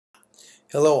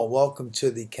Hello and welcome to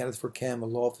the Kenneth Verkam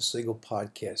Law Office Legal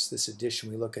Podcast. This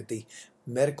edition we look at the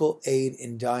Medical Aid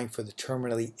in Dying for the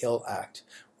Terminally Ill Act,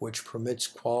 which permits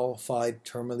qualified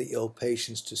terminally ill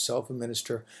patients to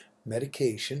self-administer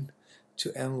medication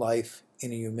to end life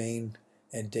in a humane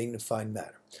and dignified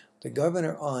manner. The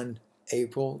governor on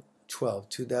April 12,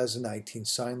 2019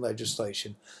 signed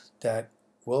legislation that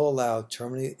will allow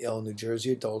terminally ill New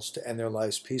Jersey adults to end their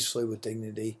lives peacefully with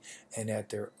dignity and at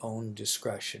their own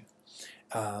discretion.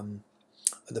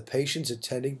 The patient's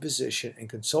attending physician and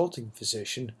consulting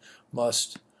physician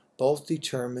must both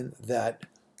determine that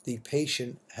the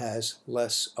patient has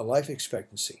a life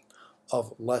expectancy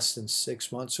of less than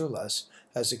 6 months or less,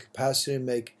 has the capacity to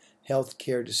make health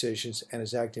care decisions, and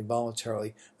is acting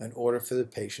voluntarily in order for the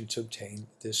patient to obtain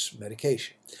this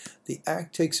medication. The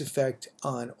Act takes effect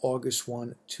on August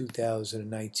 1,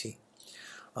 2019.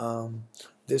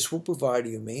 This will provide a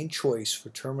humane choice for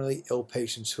terminally ill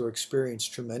patients who experience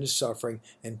tremendous suffering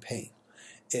and pain.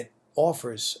 It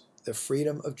offers the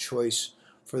freedom of choice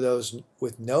for those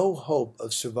with no hope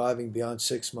of surviving beyond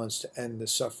 6 months to end the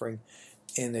suffering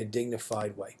in a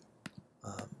dignified way.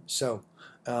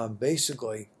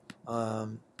 Basically,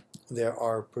 there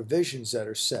are provisions that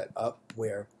are set up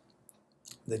where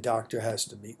the doctor has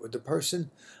to meet with the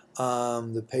person.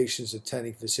 The patient's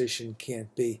attending physician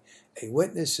can't be a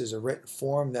witness. There's a written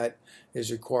form that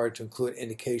is required to include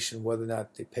indication whether or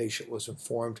not the patient was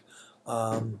informed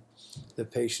the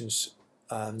patient's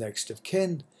next of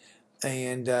kin,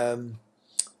 and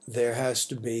there has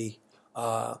to be,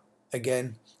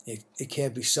 again, it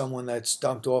can't be someone that's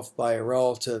dumped off by a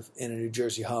relative in a New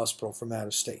Jersey hospital from out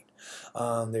of state.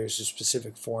 There's a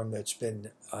specific form that's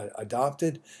been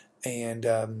adopted,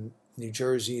 and New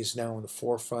Jersey is now in the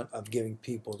forefront of giving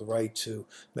people the right to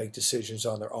make decisions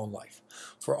on their own life.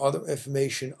 For other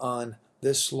information on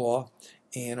this law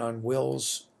and on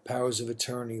wills, powers of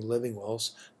attorney, living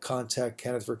wills, contact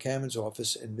Kenneth Verkam's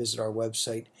office and visit our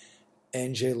website,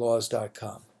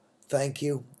 njlaws.com. Thank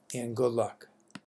you and good luck.